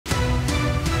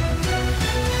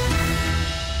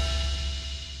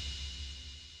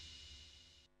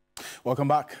Welcome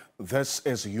back. This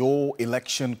is your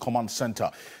election command center,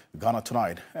 Ghana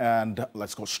Tonight. And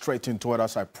let's go straight into it.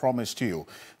 As I promised you,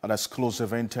 an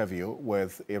exclusive interview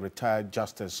with a retired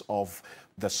justice of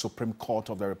the Supreme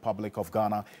Court of the Republic of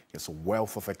Ghana. His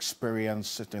wealth of experience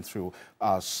sitting through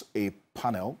as a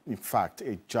panel, in fact,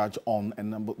 a judge on a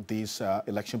number of these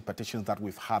election petitions that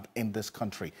we've had in this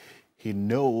country. He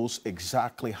knows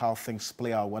exactly how things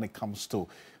play out when it comes to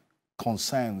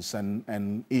concerns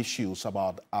and issues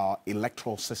about our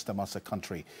electoral system as a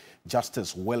country.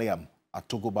 Justice William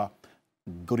Atuguba,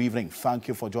 good evening. Thank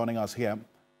you for joining us here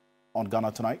on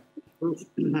Ghana Tonight.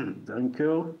 Thank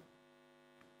you.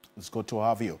 It's good to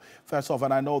have you. First off,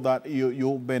 and I know that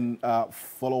you've been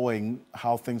following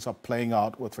how things are playing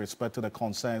out with respect to the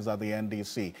concerns that the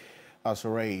NDC has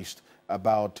raised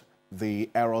about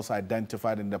the errors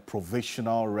identified in the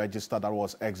provisional register that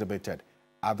was exhibited.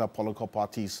 Other political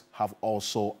parties have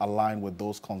also aligned with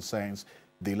those concerns.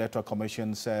 The Electoral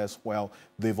Commission says, well,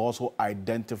 they've also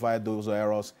identified those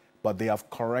errors, but they have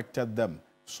corrected them.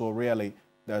 So really,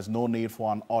 there's no need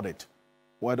for an audit.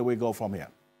 Where do we go from here?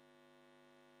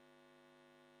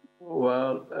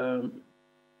 Well,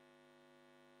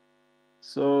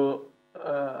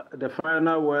 the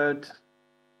final word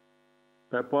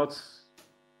purports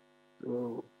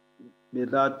to be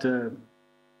that the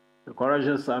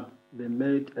corrections have been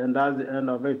made, and that's the end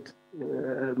of it.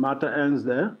 Matter ends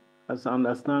there, as I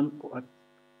understand what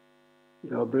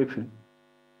your briefing.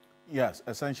 Yes,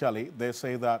 essentially, they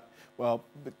say that, well,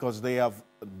 because they have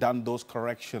done those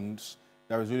corrections,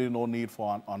 there is really no need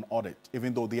for an audit,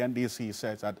 even though the NDC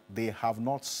says that they have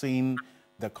not seen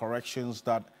the corrections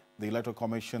that the Electoral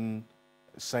Commission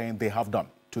is saying they have done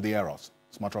to the errors,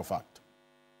 as a matter of fact.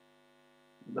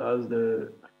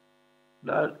 That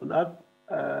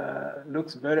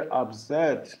looks very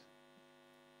absurd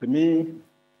to me,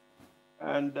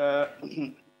 and I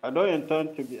don't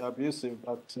intend to be abusive,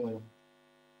 but to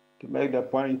make the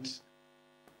point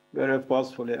very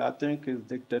forcefully, I think it's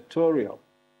dictatorial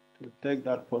to take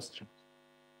that posture,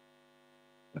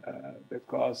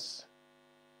 because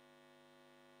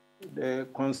the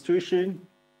Constitution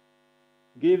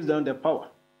gives them the power,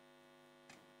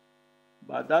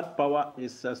 but that power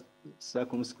is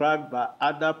circumscribed by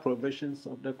other provisions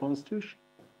of the Constitution.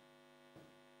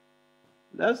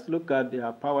 Let's look at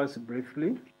their powers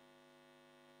briefly,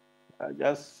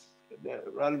 just the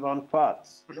relevant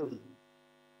parts.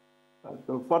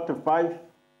 Article 45,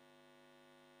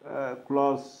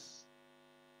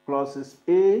 clauses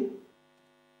A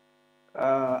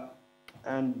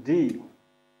and D,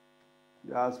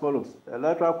 as follows. The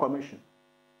Electoral Commission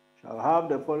shall have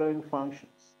the following functions.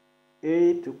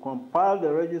 A, to compile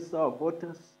the register of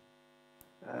voters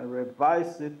and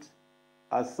revise it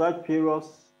at such periods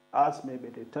as may be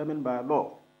determined by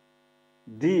law.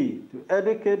 D, to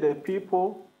educate the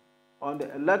people on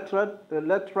the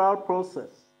electoral process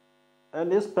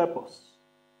and its purpose.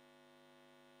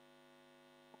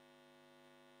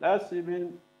 Let's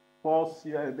even pause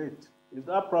here a bit. Is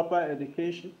that proper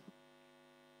education?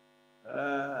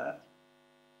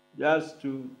 Just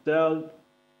to tell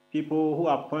people who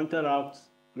have pointed out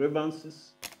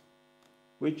grievances,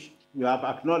 which you have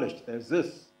acknowledged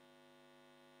exist.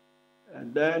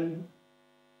 And then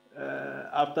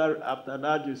after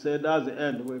that, you say that's the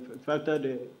end. We've effected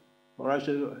the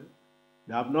correction.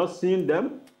 They have not seen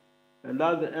them, and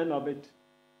that's the end of it.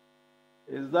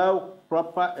 Is that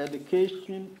proper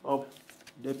education of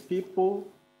the people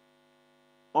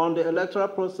on the electoral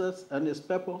process and its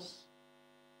purpose?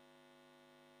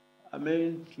 I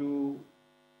mean, to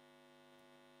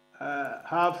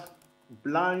have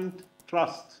blind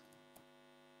trust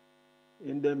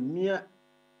in the mere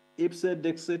ipse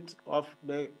dixit of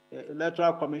the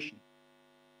Electoral Commission.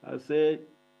 I say,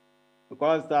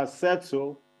 because that said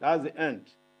so, that's the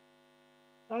end.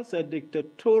 That's a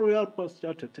dictatorial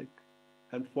posture to take.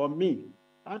 And for me,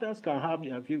 others can have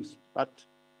their views, but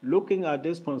looking at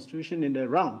this Constitution in the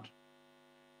round,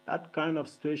 that kind of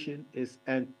situation is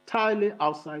entirely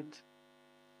outside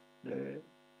the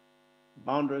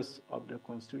boundaries of the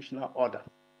constitutional order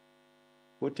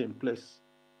put in place.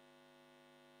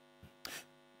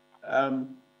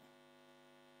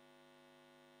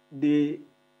 The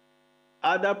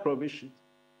other provision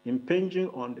impinging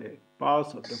on the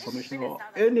powers of the Commission or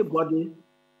anybody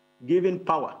given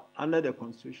power under the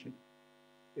Constitution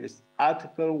is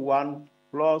Article 1,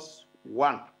 Clause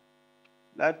 1.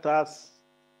 Let us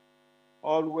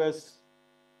always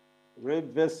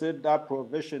revisit that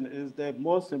provision. It is the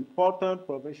most important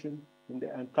provision in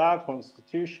the entire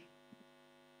Constitution.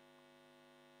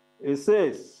 It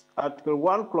says, Article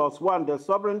 1, Clause 1, the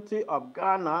sovereignty of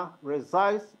Ghana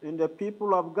resides in the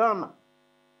people of Ghana.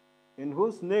 in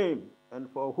whose name and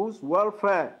for whose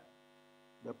welfare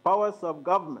the powers of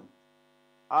government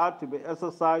are to be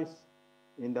exercised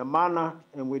in the manner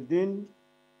and within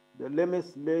the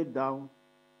limits laid down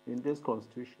in this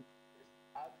Constitution.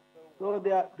 So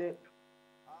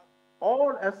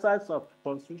all exercise of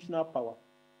constitutional power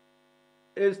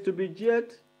is to be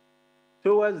geared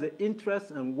towards the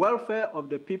interests and welfare of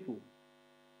the people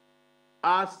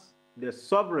as the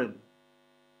sovereign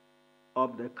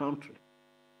of the country.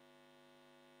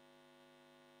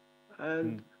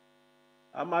 And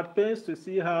I'm at pains to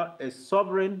see how a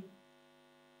sovereign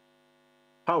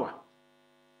power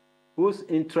whose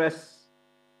interests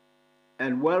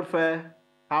and welfare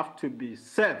have to be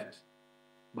served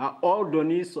by all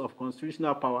donors of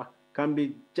constitutional power can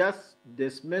be just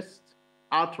dismissed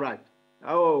outright.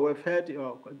 Oh, we've heard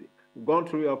gone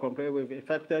through your complaint, we've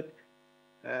effected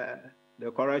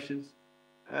the corrections.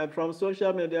 And from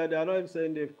social media, they are not even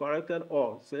saying they've corrected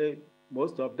all, say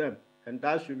most of them. And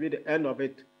that should be the end of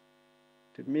it.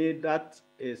 To me, that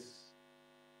is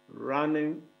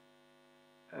running,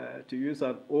 to use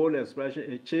an old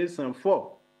expression, a chase and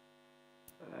fall.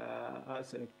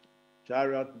 As a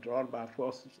chariot drawn by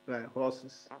horses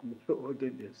in the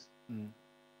olden days.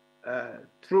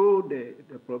 Through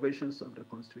the provisions of the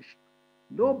Constitution.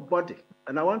 Nobody,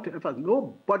 and I want to emphasize,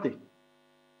 nobody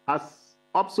has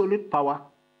absolute power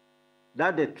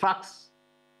that detracts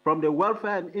from the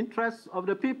welfare and interests of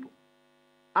the people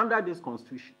under this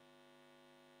Constitution.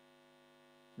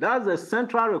 That's a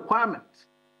central requirement.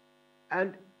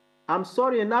 And I'm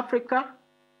sorry, in Africa,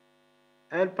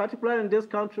 and particularly in this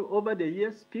country over the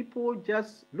years, people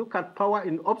just look at power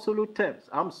in absolute terms.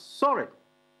 I'm sorry.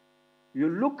 You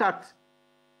look at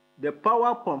the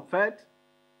power conferred,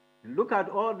 you look at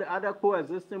all the other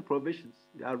coexisting provisions.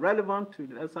 They are relevant to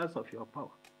the exercise of your power.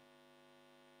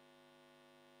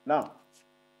 Now,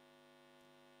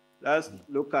 let's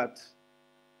look at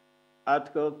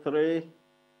Article 3,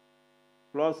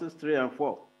 clauses 3 and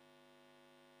 4.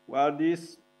 Well,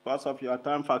 this, because of your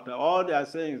time factor, all they are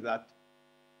saying is that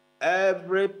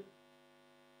every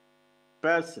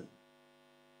person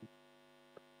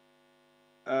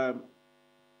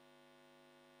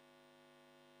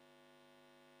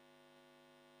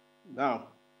now,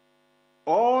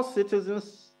 all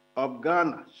citizens of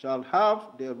Ghana shall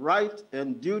have the right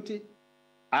and duty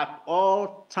at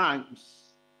all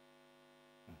times.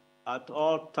 At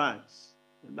all times.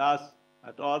 And that's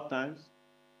at all times,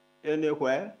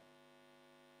 anywhere.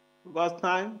 Because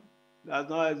time does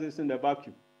not exist in the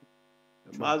vacuum.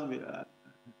 It must be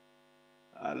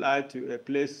allied to a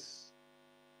place.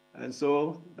 And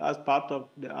so that's part of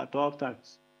the at all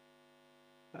times.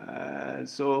 And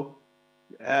so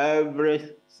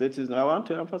every citizen, I want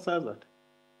to emphasize that.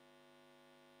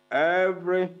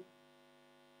 Every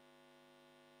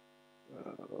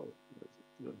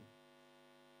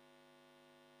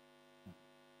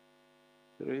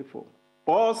 3, 4.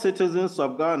 All citizens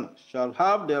of Ghana shall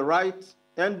have the right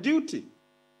and duty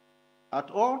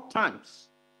at all times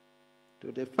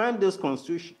to defend this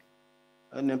Constitution,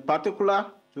 and in particular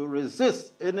to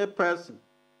resist any person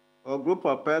or group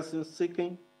of persons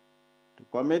seeking to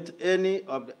commit any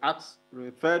of the acts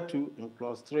referred to in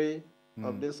Clause 3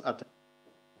 of this article.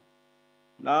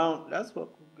 Now, let's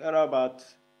forget about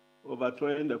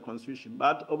overthrowing the Constitution.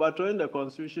 But overthrowing the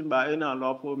Constitution by any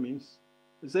unlawful means,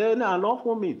 say any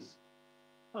unlawful means,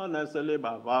 not necessarily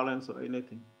by violence or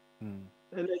anything.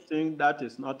 Anything that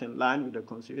is not in line with the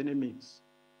Constitution, any means.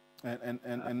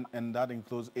 And that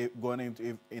includes going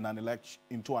into an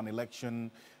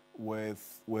election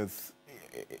with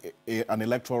an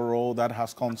electoral roll that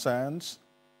has concerns?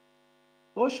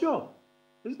 Oh, sure.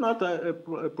 It's not a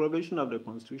provision of the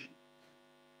Constitution.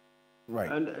 Right.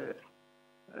 And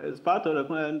as part of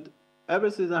the and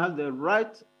every citizen has the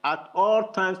right at all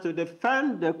times to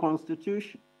defend the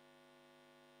Constitution.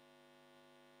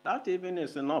 That even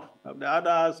is enough. The other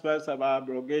aspects of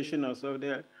abrogation or so,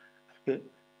 they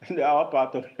are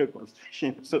part of the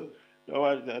Constitution. So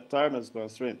the time is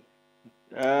constrained.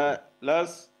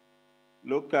 Let's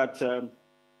look at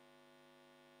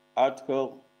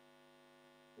Article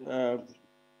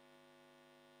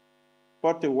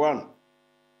 41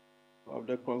 of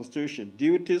the Constitution,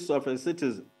 duties of a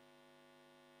citizen.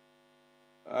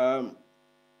 The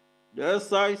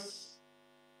exercise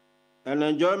and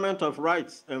enjoyment of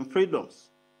rights and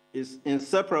freedoms is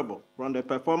inseparable from the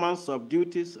performance of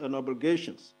duties and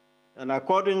obligations, and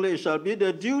accordingly it shall be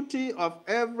the duty of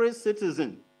every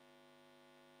citizen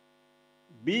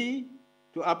B,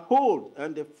 to uphold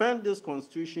and defend this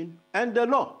Constitution and the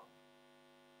law.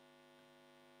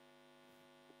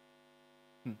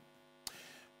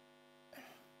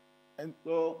 And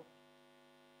so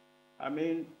I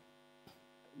mean,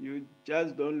 you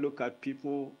just don't look at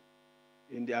people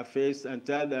in their face and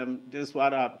tell them this is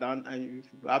what I've done, and you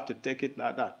have to take it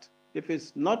like that. If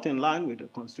it's not in line with the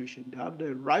Constitution, they have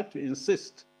the right to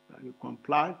insist that you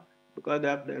comply, because they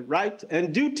have the right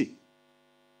and duty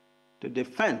to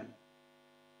defend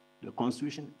the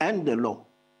Constitution and the law.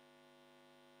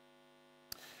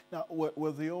 Now,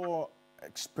 with your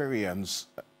experience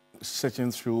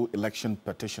searching through election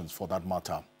petitions for that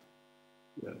matter,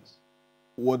 Yes.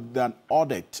 would an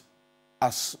audit,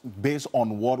 as based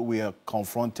on what we are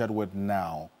confronted with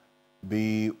now,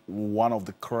 be one of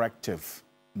the corrective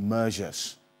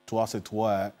measures to, as it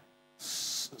were,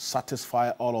 satisfy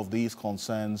all of these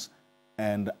concerns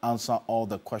and answer all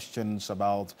the questions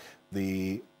about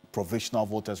the provisional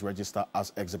voters register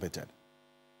as exhibited?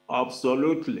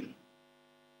 Absolutely.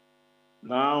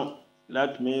 Now,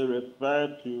 let me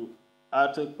refer to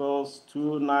Articles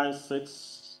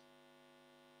 296.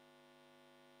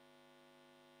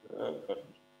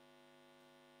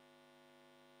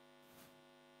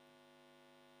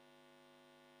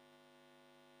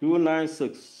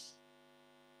 296,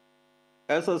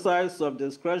 exercise of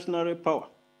discretionary power,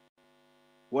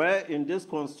 where in this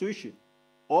Constitution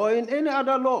or in any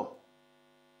other law,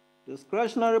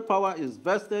 discretionary power is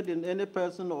vested in any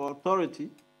person or authority.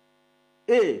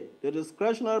 A, the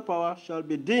discretionary power shall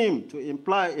be deemed to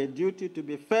imply a duty to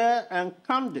be fair and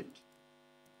candid.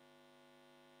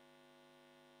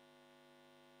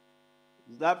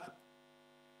 Is that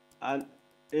an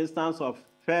instance of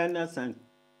fairness and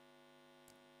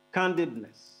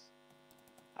candidness?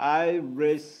 I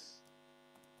raise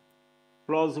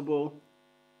plausible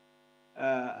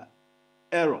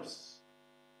errors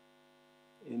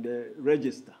in the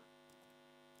register,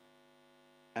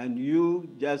 and you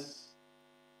just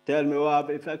tell me, I've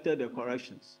effected the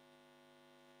corrections.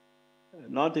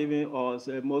 Not even, or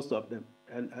say most of them,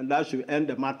 and that should end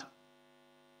the matter.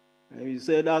 And you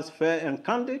say that's fair and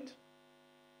candid?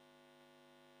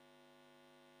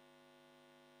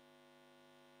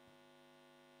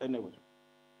 Anyway.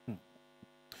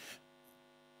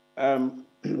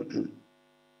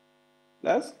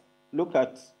 Let's look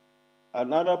at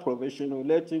another provision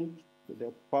relating to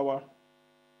the power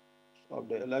of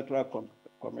the Electoral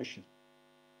Commission.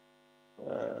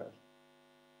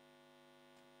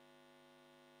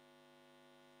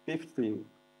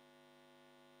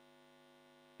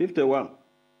 51.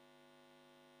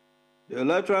 The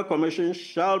Electoral Commission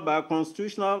shall, by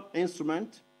constitutional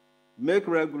instrument, make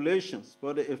regulations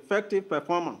for the effective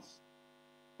performance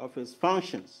of its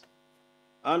functions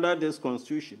under this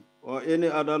Constitution or any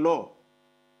other law,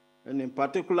 and in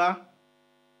particular,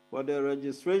 for the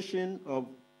registration of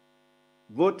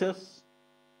voters,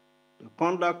 the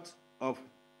conduct of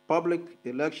public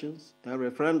elections and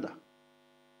referenda,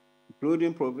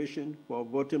 including provision for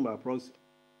voting by proxy.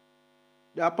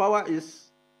 Their power is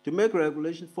to make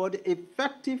regulations for the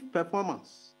effective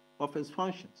performance of its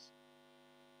functions.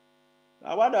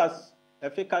 Now, what does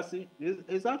efficacy?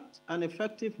 Is that an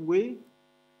effective way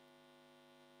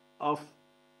of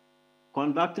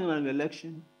conducting an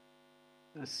election?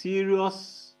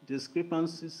 Serious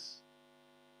discrepancies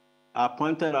are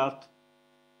pointed out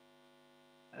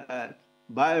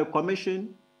by a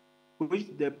commission which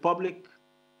the public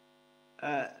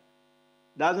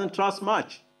doesn't trust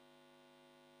much.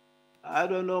 I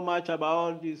don't know much about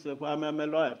all this. I'm a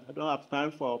lawyer. I don't have time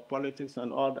for politics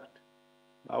and all that.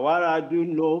 But what I do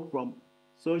know from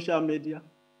social media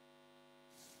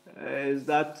is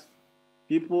that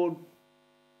people,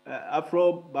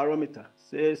 Afrobarometer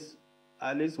says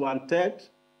at least 1/3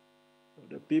 of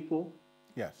the people,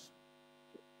 yes,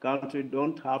 country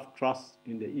don't have trust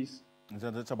in the East.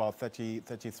 So that's about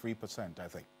 33%, I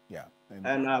think. Yeah.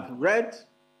 And I've read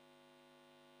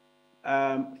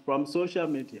from social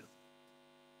media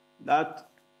that,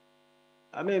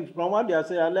 I mean, from what they are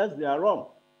saying, unless they are wrong,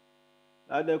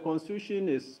 that the Constitution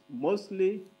is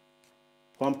mostly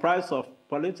comprised of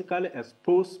politically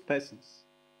exposed persons.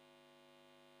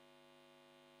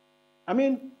 I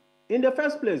mean, in the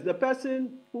first place, the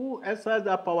person who exercises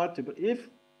that power to, if,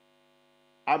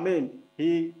 I mean,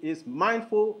 he is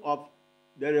mindful of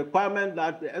the requirement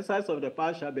that the exercise of the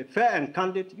power shall be fair and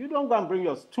candid, you don't go and bring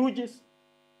your stooges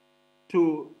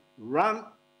to run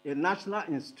a national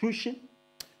institution.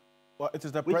 Well, it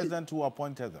is the president who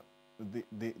appointed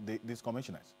these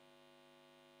commissioners.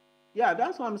 Yeah,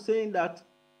 that's what I'm saying, that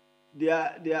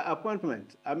their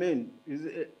appointment, I mean,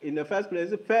 is, in the first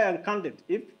place, is fair and candid.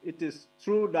 If it is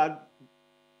true that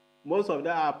most of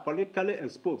them are politically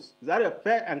exposed, is that a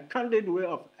fair and candid way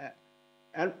of,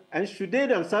 and should they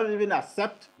themselves even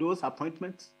accept those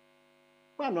appointments?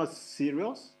 We are not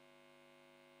serious.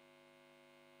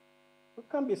 We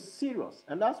can't be serious.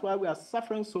 And that's why we are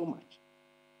suffering so much.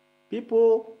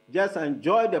 People just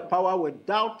enjoy the power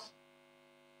without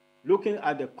looking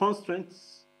at the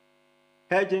constraints,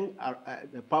 hedging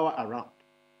the power around.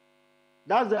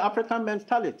 That's the African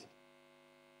mentality.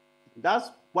 That's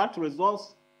what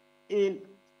results in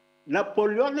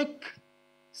Napoleonic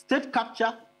state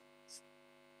capture,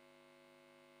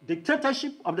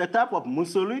 dictatorship of the type of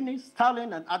Mussolini,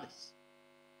 Stalin, and others.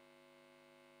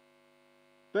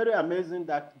 Very amazing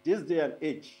that this day and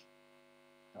age,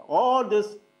 all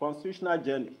this constitutional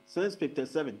journey since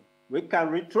 57, we can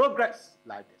retrogress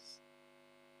like this.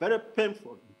 Very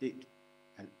painful indeed.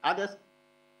 And others,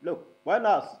 look, when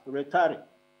I was retiring,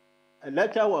 a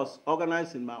lecture was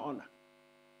organized in my honor.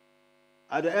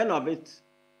 At the end of it,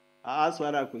 I asked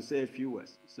whether I could say a few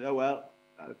words. I said, well,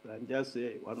 I can just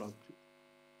say one or two.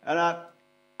 And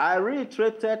I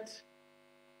reiterated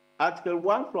Article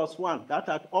 1+1, that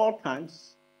at all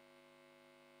times,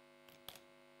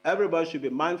 everybody should be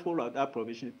mindful of that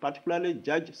provision, particularly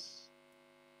judges.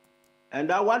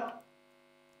 And that what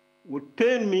would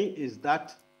pain me is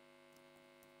that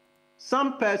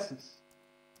some persons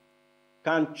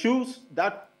can choose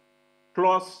that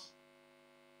clause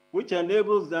which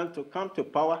enables them to come to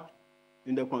power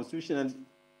in the Constitution, and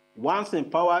once in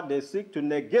power, they seek to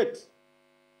negate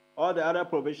all the other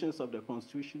provisions of the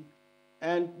Constitution,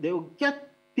 and they will get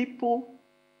people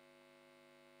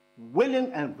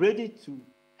willing and ready to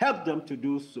help them to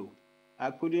do so.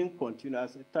 I couldn't continue. I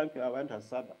said, thank you. I went and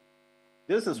sat down.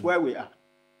 This is where we are.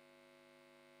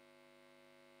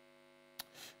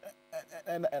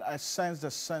 And I sense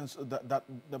that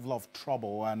level of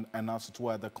trouble and as it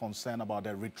were the concern about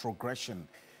the retrogression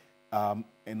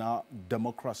in our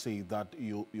democracy that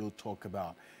you talk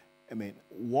about. I mean,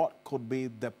 what could be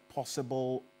the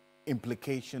possible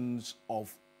implications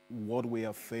of what we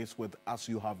are faced with, as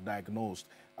you have diagnosed,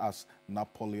 as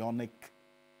Napoleonic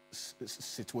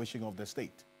situation of the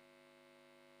state?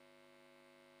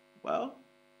 Well,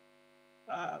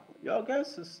 your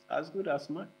guess is as good as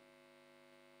mine.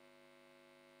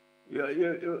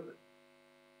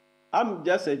 I'm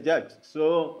just a judge,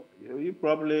 so you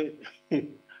probably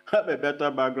have a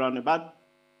better background. But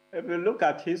if you look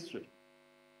at history,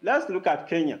 let's look at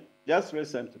Kenya just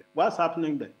recently. What's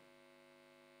happening there?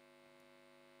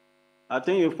 I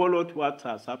think you followed what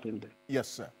has happened there. Yes,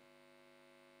 sir.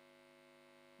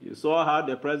 You saw how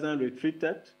the president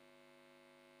retreated.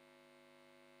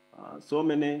 So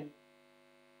many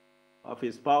of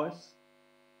his powers.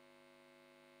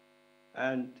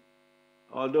 And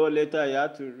although later he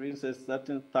had to reinstate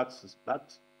certain taxes,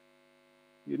 but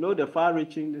you know the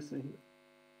far-reaching this thing.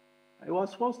 He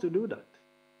was forced to do that.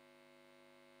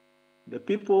 The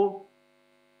people,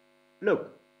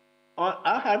 look,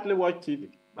 I hardly watch TV,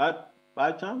 but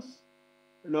by chance,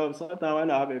 you know, sometimes when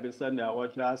I have a Sunday, I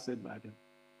watch, I sit by them.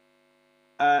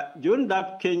 During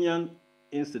that Kenyan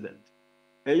incident,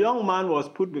 a young man was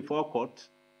put before court,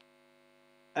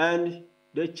 and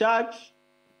the charge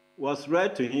was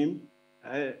read to him.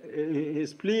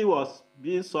 His plea was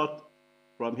being sought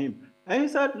from him. And he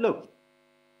said, look,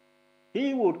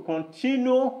 he would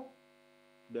continue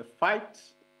the fight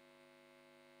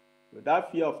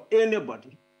without fear of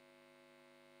anybody.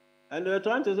 And they were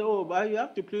trying to say, oh, but you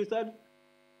have to please that.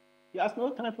 He has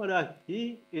no time for that.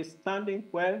 He is standing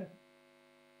where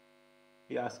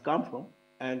he has come from,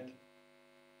 and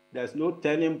there's no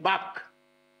turning back.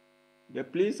 The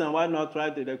police and whatnot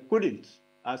tried it, they couldn't,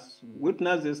 as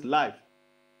witness his life.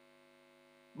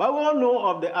 But we all know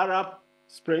of the Arab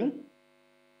Spring,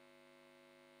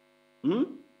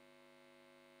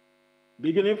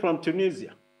 beginning from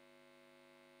Tunisia,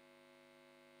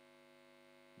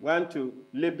 went to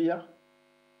Libya,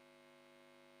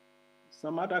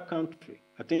 some other country,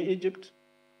 I think Egypt.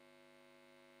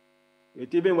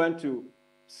 It even went to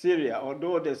Syria,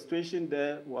 although the situation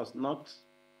there was not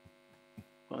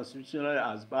constitutionally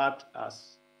as bad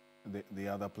as the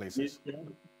other places.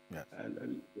 Yes.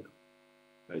 And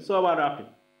I saw what happened.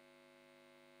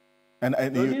 And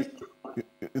you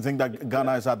think that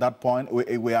Ghana is at that point,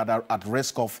 we are at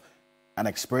risk of an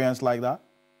experience like that?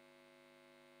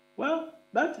 Well,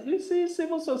 that you see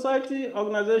civil society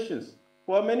organizations.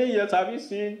 For many years, have you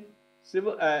seen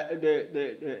civil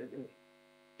the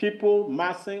people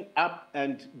massing up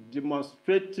and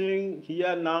demonstrating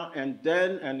here now and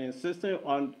then and insisting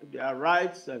on their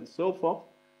rights and so forth?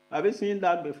 Have you seen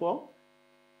that before?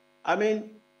 I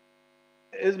mean,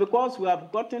 it's because we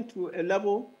have gotten to a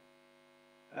level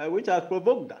which has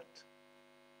provoked that.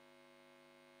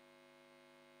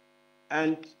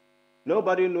 And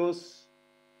nobody knows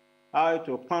how it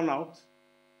will pan out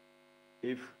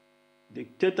if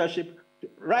dictatorship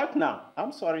right now,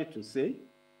 I'm sorry to say,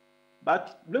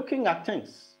 but looking at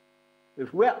things,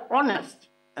 if we're honest,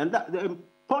 and that the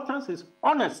importance is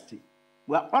honesty.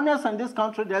 We're honest in this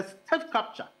country, there's state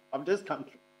capture of this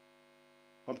country.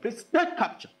 Complete state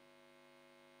capture.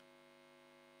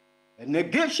 A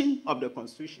negation of the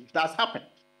Constitution. It has happened.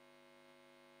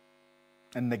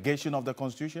 A negation of the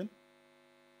Constitution?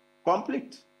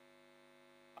 Complete.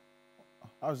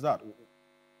 How's that?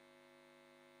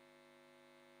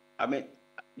 I mean,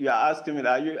 you are asking me,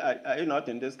 are you not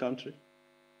in this country?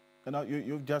 You know,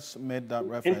 you've just made that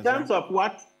reference. In terms of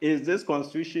what is this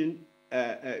Constitution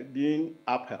being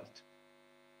upheld?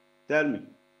 Tell me.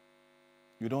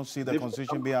 You don't see the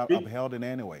Constitution being upheld in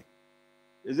any way?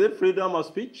 Is it freedom of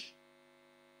speech?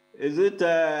 Is it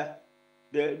the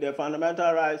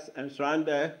fundamental rights enshrined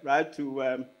the right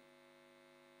to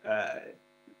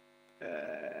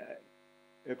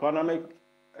economic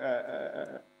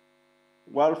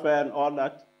welfare and all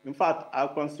that? In fact,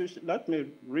 our Constitution, let me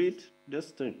read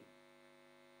this thing.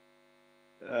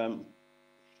 I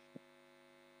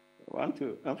want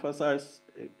to emphasize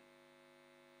it.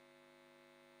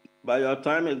 By your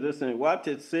time is this thing. What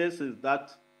it says is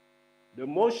that the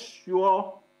most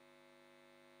sure,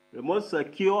 the most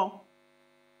secure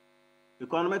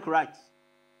economic rights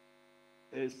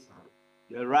is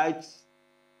the right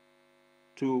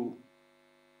to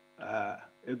a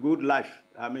good life.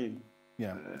 I mean,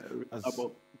 yeah,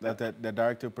 the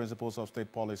directive principles of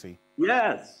state policy.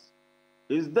 Yes,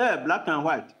 it's there, black and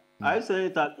white. I say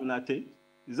it at United.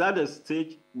 Is that the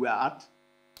stage we are at?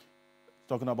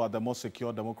 Talking about the most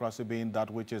secure democracy being that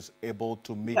which is able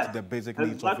to meet the basic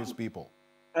needs of its people.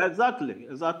 Exactly,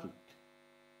 exactly.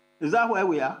 Is that where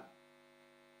we are?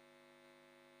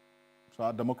 So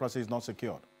our democracy is not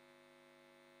secured.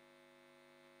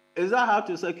 Is that how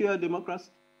to secure democracy?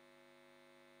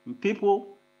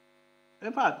 People,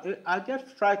 in fact, I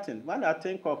get frightened when I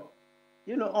think of,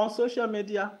 you know, on social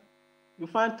media, you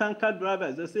find tanker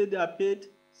drivers, they say they are paid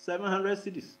 700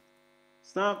 cedis.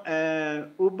 Some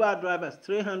Uber drivers,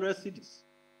 300 cedis.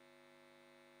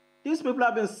 These people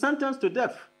have been sentenced to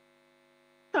death.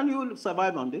 Can you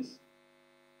survive on this?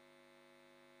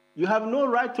 You have no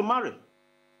right to marry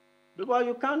because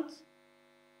you can't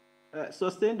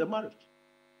sustain the marriage.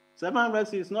 700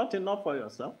 cedis is not enough for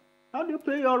yourself. How do you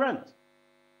pay your rent?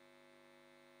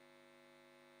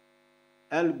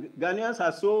 And Ghanaians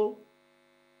are so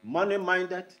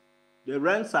money-minded. The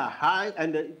rents are high,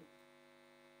 and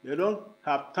they don't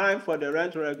have time for the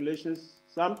rent regulations.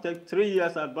 Some take 3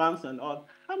 years advance and all.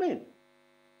 I mean,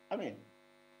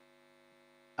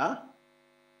 huh?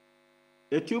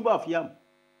 A tube of yam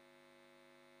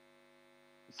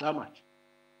is how much?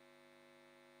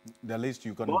 The least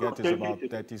you can get is about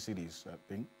 30 cedis, I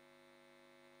think.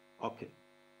 Okay.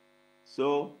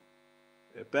 So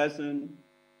a person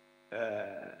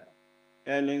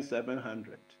earning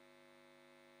 700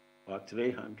 or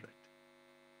 300.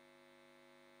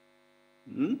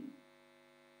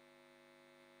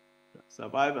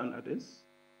 Survive under this.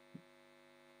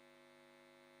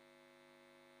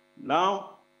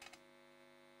 Now,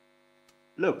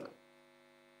 look,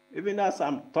 even as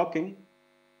I'm talking,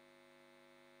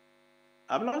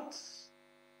 I'm not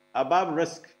above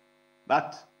risk,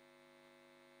 but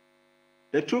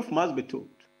the truth must be told.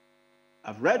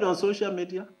 I've read on social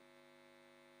media,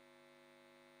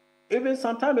 even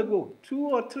some time ago, 2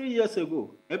 or 3 years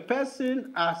ago, a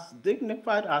person as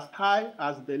dignified, as high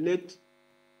as the late,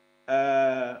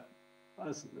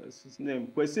 what's his name,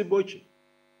 Kwesi Bochi.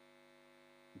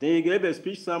 Then he gave a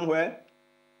speech somewhere,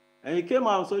 and he came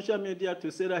out on social media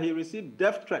to say that he received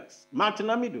death threats. Martin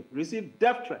Amido received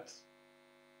death threats.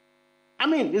 I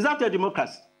mean, is that a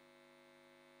democracy?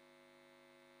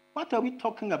 What are we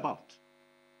talking about?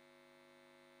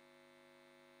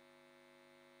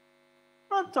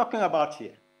 What I'm talking about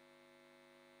here,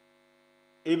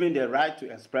 even the right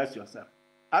to express yourself.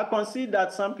 I concede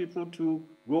that some people too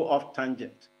go off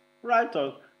tangent. Right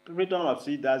or freedom of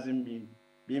speech doesn't mean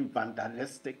being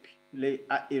vandalistically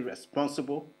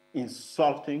irresponsible,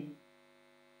 insulting.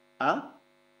 Huh?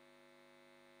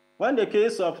 When the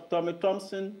case of Tommy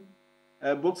Thompson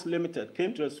Books Limited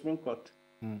came to the Supreme Court,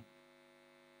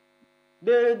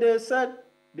 they said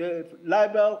the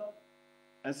libel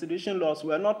and sedition laws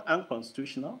were not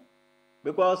unconstitutional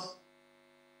because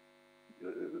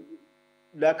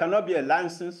there cannot be a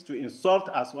license to insult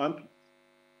as one people.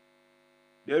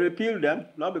 They repealed them,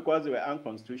 not because they were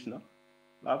unconstitutional,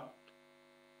 but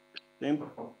I think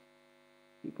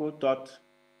people thought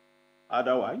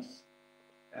otherwise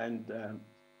and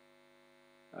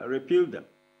repealed them.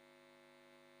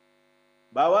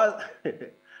 But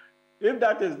if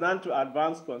that is done to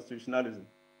advance constitutionalism,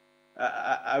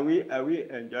 Are we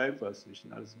enjoying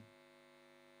constitutionalism?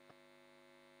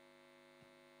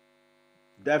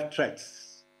 Death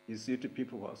threats you see to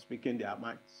people who are speaking their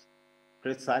minds,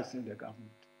 criticizing the government.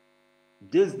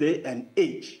 This day and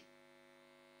age,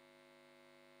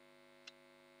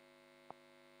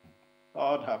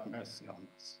 God have mercy on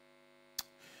us.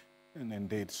 And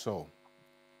indeed so.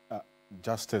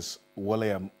 Justice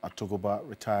William Atuguba,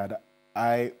 retired,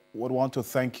 I would want to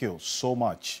thank you so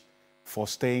much for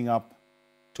staying up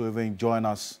to even join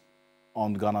us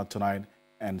on Ghana Tonight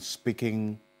and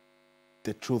speaking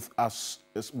the truth as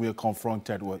we're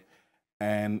confronted with.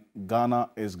 And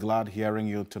Ghana is glad hearing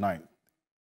you tonight.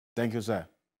 Thank you, sir.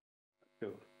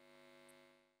 Thank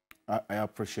you. I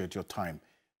appreciate your time.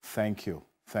 Thank you.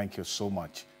 Thank you so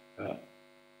much.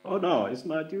 Oh, no, it's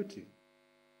my duty.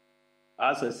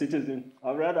 As a citizen,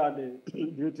 I've read out the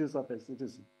duties of a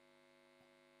citizen.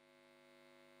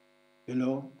 You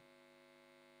know?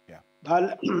 Yeah.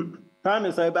 But time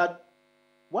is over. But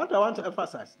what I want to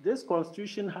emphasize, this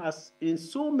constitution has, in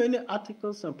so many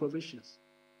articles and provisions,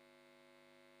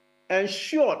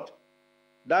 ensured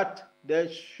that there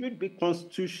should be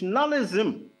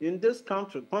constitutionalism in this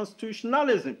country.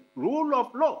 Constitutionalism, rule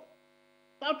of law,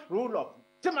 not rule of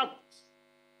democrats,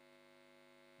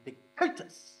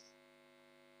 dictators.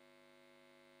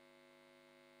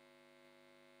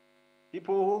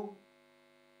 People who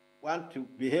want to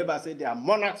behave as if they are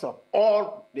monarchs of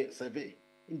all the survey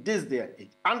in this day and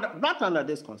age, and not under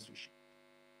this constitution.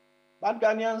 But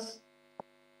Ghanaians,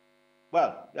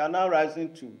 well, they are now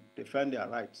rising to defend their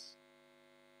rights.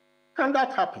 Can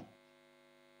that happen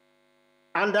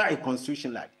under a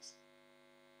constitution like this?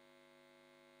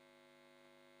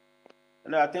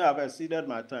 And I think I've exceeded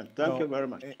my time. Thank you very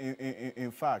much.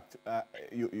 In fact,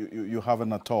 you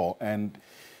haven't at all. And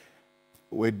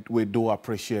we do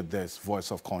appreciate this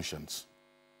voice of conscience.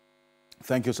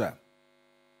 Thank you, sir.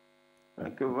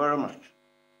 Thank you very much.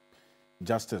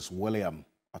 Justice William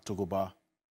Atuguba,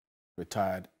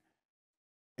 retired,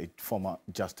 a former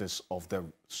justice of the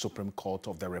Supreme Court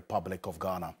of the Republic of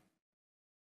Ghana,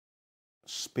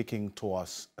 speaking to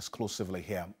us exclusively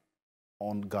here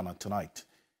on Ghana Tonight.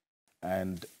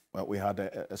 And we had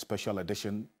a special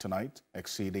edition tonight,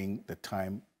 exceeding the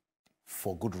time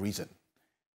for good reason.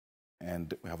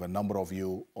 And we have a number of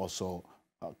you also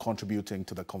contributing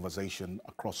to the conversation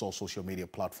across all social media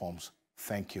platforms.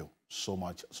 Thank you so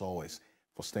much, as always,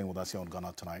 for staying with us here on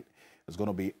Ghana Tonight. There's going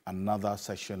to be another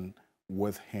session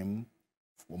with him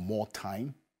for more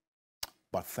time.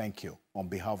 But thank you. On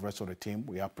behalf of the rest of the team,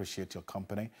 we appreciate your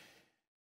company.